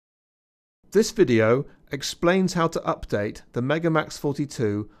This video explains how to update the Megamax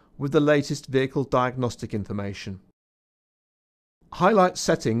 42 with the latest vehicle diagnostic information. Highlight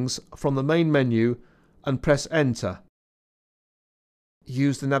Settings from the main menu and press Enter.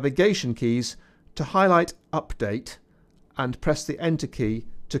 Use the navigation keys to highlight Update and press the Enter key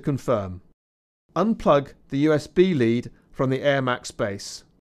to confirm. Unplug the USB lead from the AirMax base.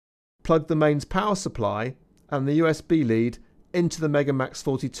 Plug the mains power supply and the USB lead into the Megamax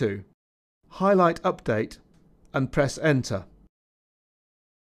 42. Highlight Update and press Enter.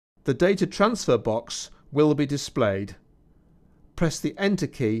 The data transfer box will be displayed. Press the Enter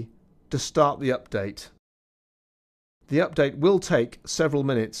key to start the update. The update will take several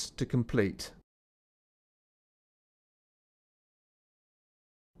minutes to complete.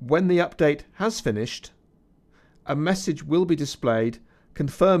 When the update has finished, a message will be displayed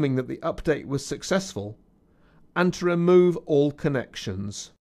confirming that the update was successful and to remove all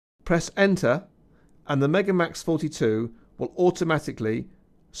connections. Press Enter and the Megamax 42 will automatically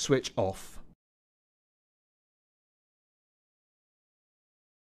switch off.